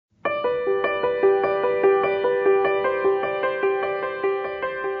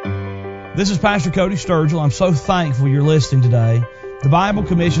This is Pastor Cody Sturgill. I'm so thankful you're listening today. The Bible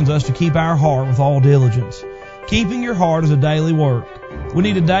commissions us to keep our heart with all diligence. Keeping your heart is a daily work. We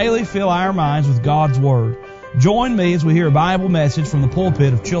need to daily fill our minds with God's Word. Join me as we hear a Bible message from the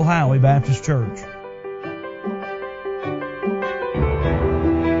pulpit of Chilhowie Baptist Church.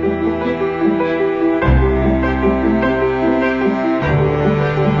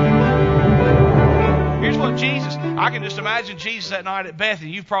 I can just imagine Jesus that night at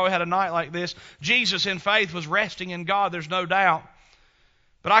Bethany. You've probably had a night like this. Jesus in faith was resting in God, there's no doubt.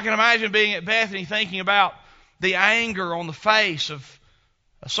 But I can imagine being at Bethany thinking about the anger on the face of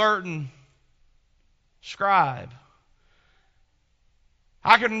a certain scribe.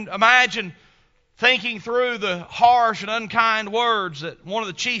 I can imagine thinking through the harsh and unkind words that one of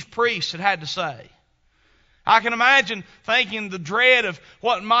the chief priests had to say. I can imagine thinking the dread of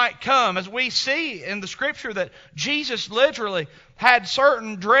what might come, as we see in the Scripture that Jesus literally had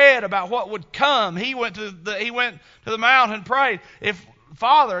certain dread about what would come. He went to the mountain and prayed,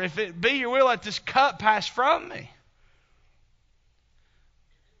 Father, if it be your will, let this cup pass from me.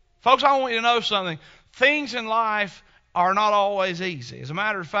 Folks, I want you to know something. Things in life are not always easy. As a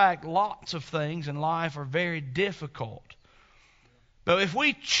matter of fact, lots of things in life are very difficult. But if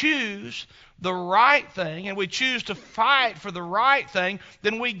we choose the right thing and we choose to fight for the right thing,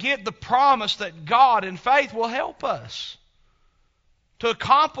 then we get the promise that God in faith will help us to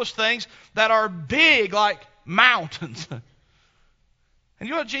accomplish things that are big like mountains. And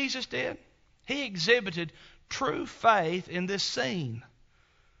you know what Jesus did? He exhibited true faith in this scene.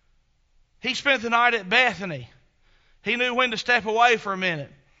 He spent the night at Bethany. He knew when to step away for a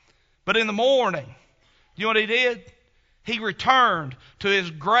minute. But in the morning, you know what he did? He returned to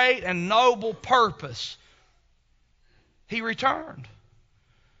his great and noble purpose. He returned.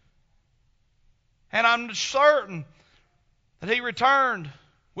 And I'm certain that he returned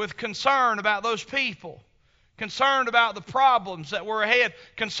with concern about those people, concerned about the problems that were ahead,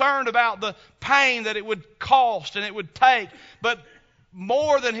 concerned about the pain that it would cost and it would take. But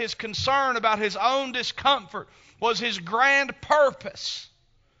more than his concern about his own discomfort was his grand purpose.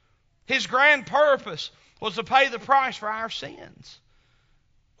 His grand purpose was to pay the price for our sins.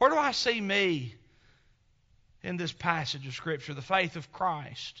 Where do I see me in this passage of Scripture, the faith of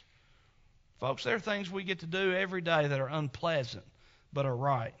Christ? Folks, there are things we get to do every day that are unpleasant, but are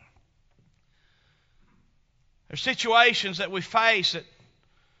right. There are situations that we face that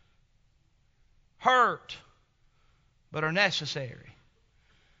hurt, but are necessary.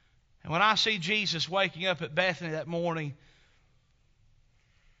 And when I see Jesus waking up at Bethany that morning,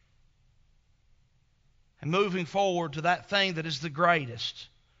 and moving forward to that thing that is the greatest,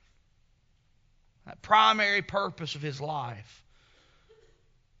 that primary purpose of his life,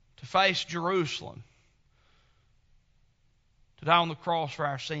 to face Jerusalem, to die on the cross for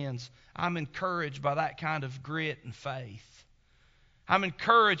our sins, I'm encouraged by that kind of grit and faith. I'm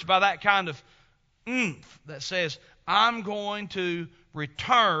encouraged by that kind of oomph that says, I'm going to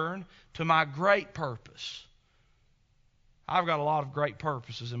return to my great purpose. I've got a lot of great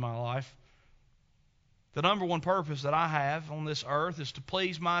purposes in my life. The number one purpose that I have on this earth is to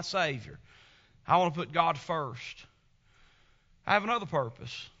please my Savior. I want to put God first. I have another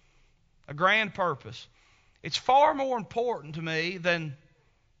purpose, a grand purpose. It's far more important to me than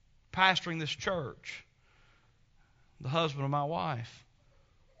pastoring this church, the husband of my wife.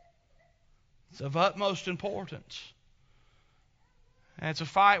 It's of utmost importance. And it's a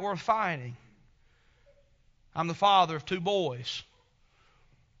fight worth fighting. I'm the father of 2 boys.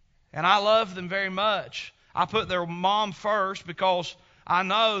 And I love them very much. I put their mom first because I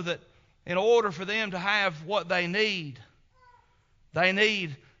know that in order for them to have what they need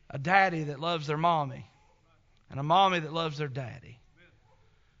a daddy that loves their mommy and a mommy that loves their daddy.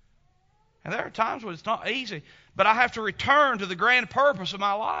 And there are times when it's not easy, but I have to return to the grand purpose of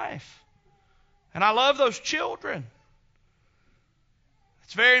my life. And I love those children.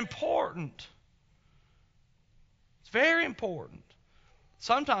 It's very important. It's very important.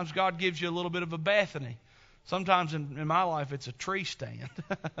 Sometimes God gives you a little bit of a Bethany. Sometimes in my life it's a tree stand.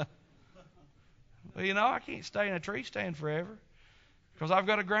 Well, you know, I can't stay in a tree stand forever because I've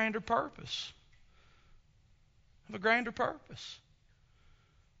got a grander purpose. I have a grander purpose.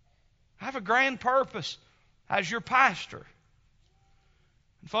 I have a grand purpose as your pastor.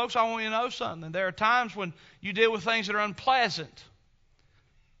 And folks, I want you to know something. There are times when you deal with things that are unpleasant.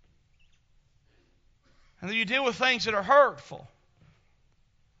 And you deal with things that are hurtful.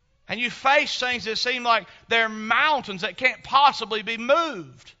 And you face things that seem like they're mountains that can't possibly be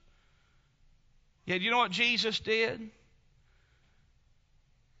moved. Yet you know what Jesus did?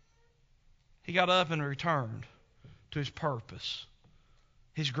 He got up and returned to his purpose.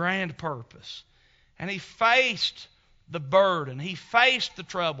 His grand purpose. And he faced the burden. He faced the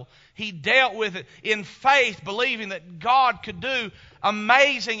trouble. He dealt with it in faith, believing that God could do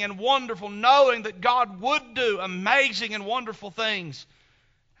amazing and wonderful, knowing that God would do amazing and wonderful things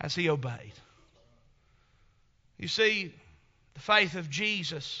as he obeyed. You see, the faith of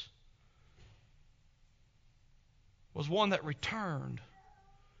Jesus was one that returned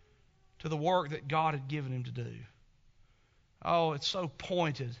to the work that God had given him to do. Oh, it's so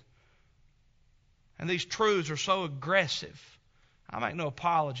pointed. And these truths are so aggressive. I make no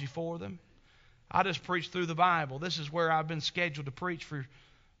apology for them. I just preach through the Bible. This is where I've been scheduled to preach for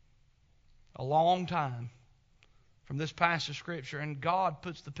a long time from this passage of Scripture. And God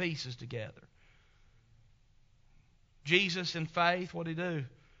puts the pieces together. Jesus, in faith, what did he do?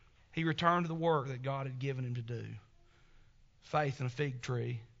 He returned to the work that God had given him to do. Faith in a fig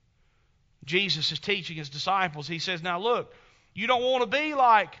tree. Jesus is teaching his disciples. He says, now look, you don't want to be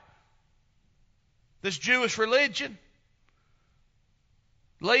like this Jewish religion.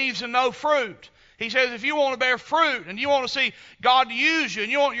 Leaves and no fruit. He says if you want to bear fruit and you want to see God use you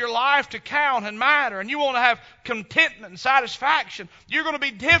and you want your life to count and matter and you want to have contentment and satisfaction, you're going to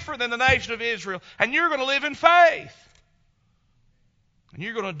be different than the nation of Israel and you're going to live in faith. And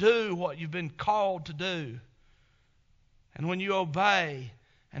you're going to do what you've been called to do. And when you obey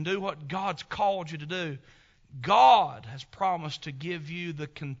and do what God's called you to do, God has promised to give you the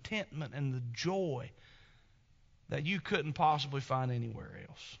contentment and the joy that you couldn't possibly find anywhere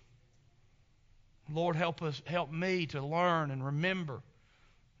else. Lord, help me to learn and remember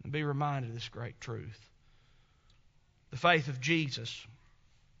and be reminded of this great truth. The faith of Jesus.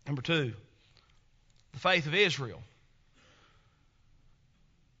 Number 2, the faith of Israel.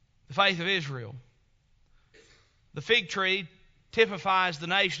 The faith of Israel. The fig tree typifies the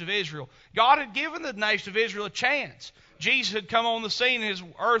nation of Israel. God had given the nation of Israel a chance. Jesus had come on the scene in his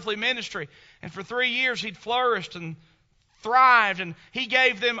earthly ministry, and for 3 years he'd flourished and thrived, and he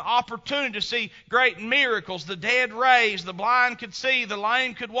gave them opportunity to see great miracles. The dead raised, the blind could see, the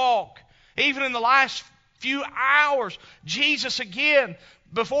lame could walk. Even in the last few hours, Jesus again,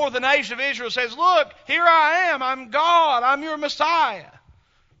 before the nation of Israel, says, look, here I am, I'm God, I'm your Messiah.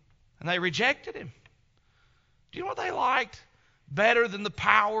 And they rejected him. Do you know what they liked better than the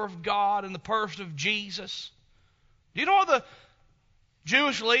power of God and the person of Jesus? Do you know what the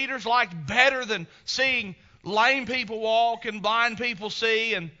Jewish leaders liked better than seeing lame people walk and blind people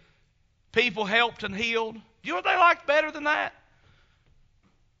see and people helped and healed? Do you know what they liked better than that?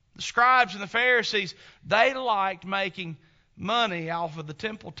 The scribes and the Pharisees, they liked making money off of the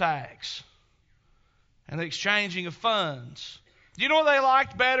temple tax and the exchanging of funds. Do you know what they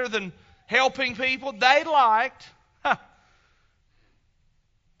liked better than helping people? They liked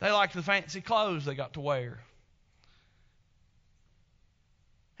the fancy clothes they got to wear.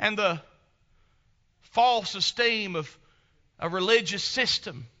 And the false esteem of a religious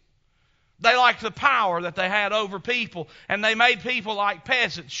system. They liked the power that they had over people, and they made people like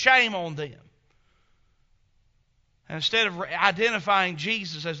peasants. Shame on them. And instead of identifying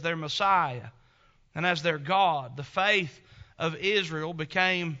Jesus as their Messiah and as their God, the faith of Israel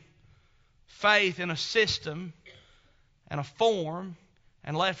became faith in a system and a form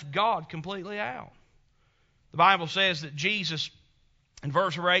and left God completely out. The Bible says that Jesus, in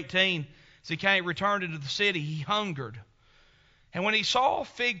verse 18, as he returned into the city, he hungered. And when he saw a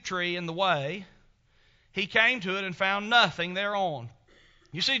fig tree in the way, he came to it and found nothing thereon.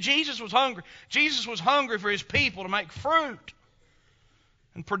 You see, Jesus was hungry. Jesus was hungry for his people to make fruit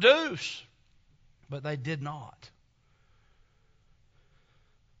and produce, but they did not.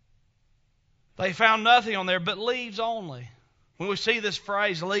 They found nothing on there but leaves only. When we see this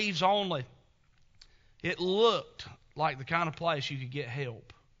phrase, leaves only, it looked like the kind of place you could get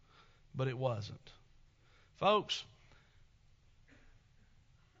help, but it wasn't. Folks,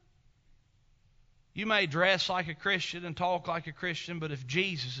 you may dress like a Christian and talk like a Christian, but if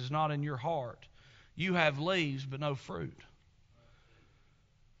Jesus is not in your heart, you have leaves but no fruit.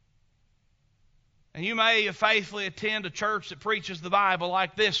 And you may faithfully attend a church that preaches the Bible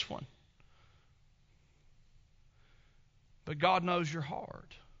like this one, but God knows your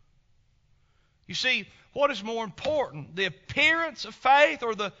heart. You see, what is more important, the appearance of faith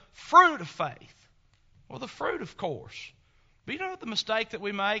or the fruit of faith? Well, the fruit, of course. But you know what the mistake that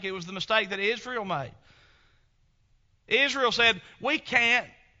we make? It was the mistake that Israel made. Israel said, we can't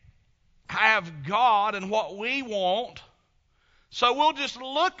have God and what we want, so we'll just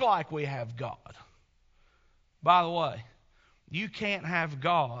look like we have God. By the way, you can't have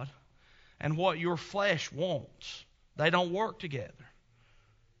God and what your flesh wants. They don't work together.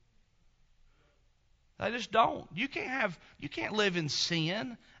 They just don't. You can't live in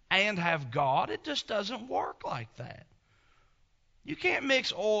sin and have God. It just doesn't work like that. You can't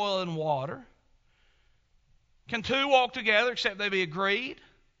mix oil and water. Can two walk together except they be agreed?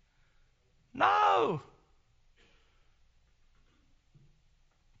 No.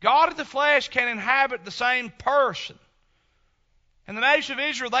 God in the flesh can inhabit the same person. And the nation of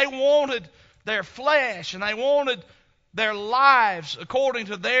Israel, they wanted their flesh and they wanted their lives according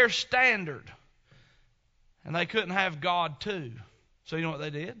to their standard. And they couldn't have God too. So you know what they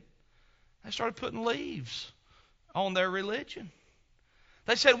did? They started putting leaves on their religion.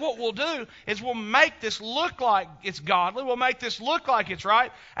 They said, what we'll do is we'll make this look like it's godly. We'll make this look like it's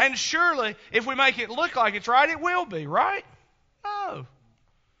right. And surely, if we make it look like it's right, it will be, right? No.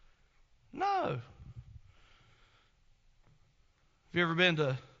 No. Have you ever been to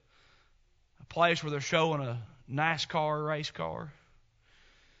a place where they're showing a NASCAR race car?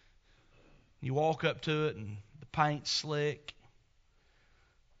 You walk up to it and the paint's slick.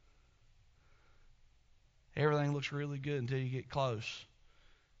 Everything looks really good until you get close.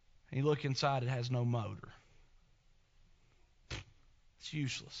 And you look inside, it has no motor. It's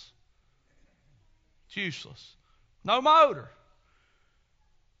useless. It's useless. No motor.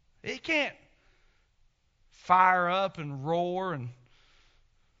 It can't fire up and roar and,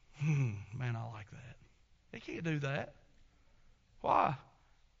 man, I like that. It can't do that. Why?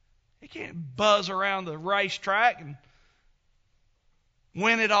 It can't buzz around the racetrack and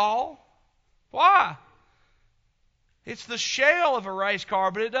win it all. Why? It's the shell of a race car,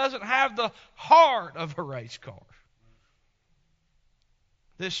 but it doesn't have the heart of a race car.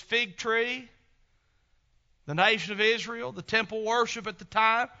 This fig tree, the nation of Israel, the temple worship at the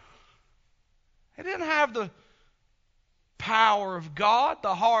time, it didn't have the power of God,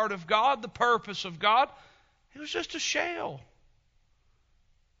 the heart of God, the purpose of God. It was just a shell.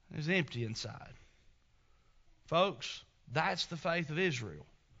 It was empty inside. Folks, that's the faith of Israel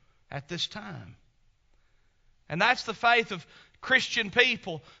at this time. And that's the faith of Christian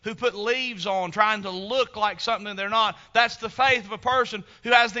people who put leaves on trying to look like something they're not. That's the faith of a person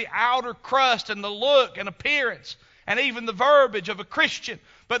who has the outer crust and the look and appearance and even the verbiage of a Christian.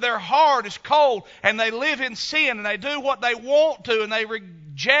 But their heart is cold and they live in sin and they do what they want to and they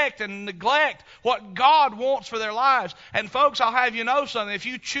reject and neglect what God wants for their lives. And folks, I'll have you know something. If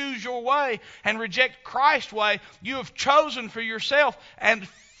you choose your way and reject Christ's way, you have chosen for yourself a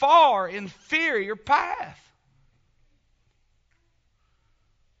far inferior path.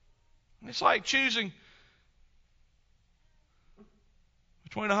 It's like choosing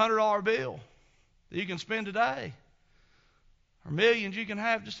between a $100 bill that you can spend today or millions you can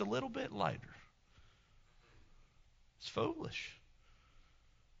have just a little bit later. It's foolish.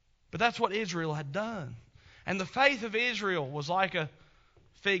 But that's what Israel had done. And the faith of Israel was like a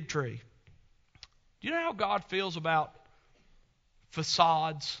fig tree. Do you know how God feels about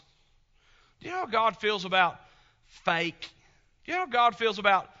facades? Do you know how God feels about fake? Do you know how God feels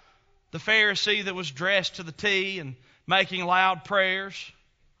about the Pharisee that was dressed to the T and making loud prayers?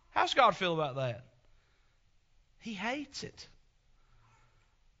 How's God feel about that? He hates it.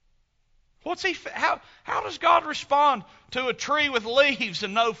 How does God respond to a tree with leaves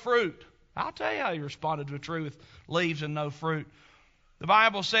and no fruit? I'll tell you how He responded to a tree with leaves and no fruit. The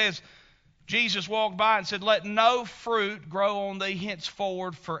Bible says, Jesus walked by and said, "Let no fruit grow on thee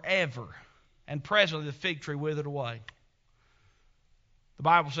henceforward forever." And presently the fig tree withered away. The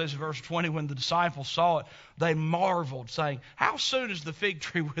Bible says in verse 20, when the disciples saw it, they marveled, saying, "How soon is the fig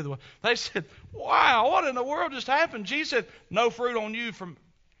tree withered away?" They said, "Wow, what in the world just happened?" Jesus said, "No fruit on you from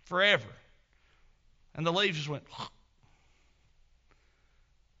forever." And the leaves just went.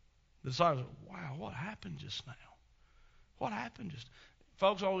 The disciples said, "Wow, what happened just now? What happened just?"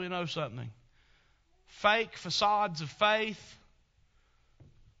 Folks, I want you to know something. Fake facades of faith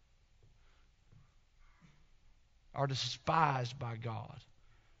are despised by God.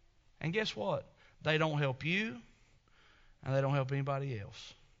 And guess what? They don't help you, and they don't help anybody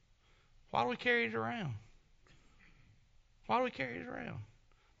else. Why do we carry it around? Why do we carry it around?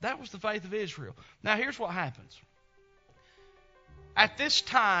 That was the faith of Israel. Now here's what happens. At this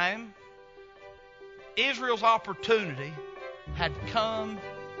time, Israel's opportunity had come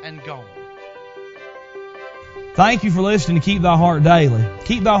and gone. Thank you for listening to Keep Thy Heart Daily.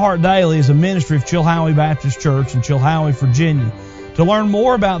 Keep Thy Heart Daily is a ministry of Chilhowie Baptist Church in Chilhowie, Virginia. To learn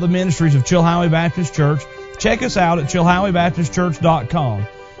more about the ministries of Chilhowie Baptist Church, check us out at chilhowiebaptistchurch.com.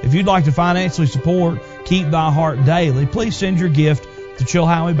 If you'd like to financially support Keep Thy Heart Daily, please send your gift to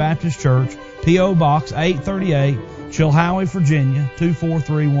Chilhowie Baptist Church, P.O. Box 838, Chilhowie, Virginia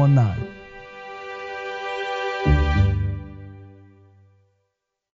 24319.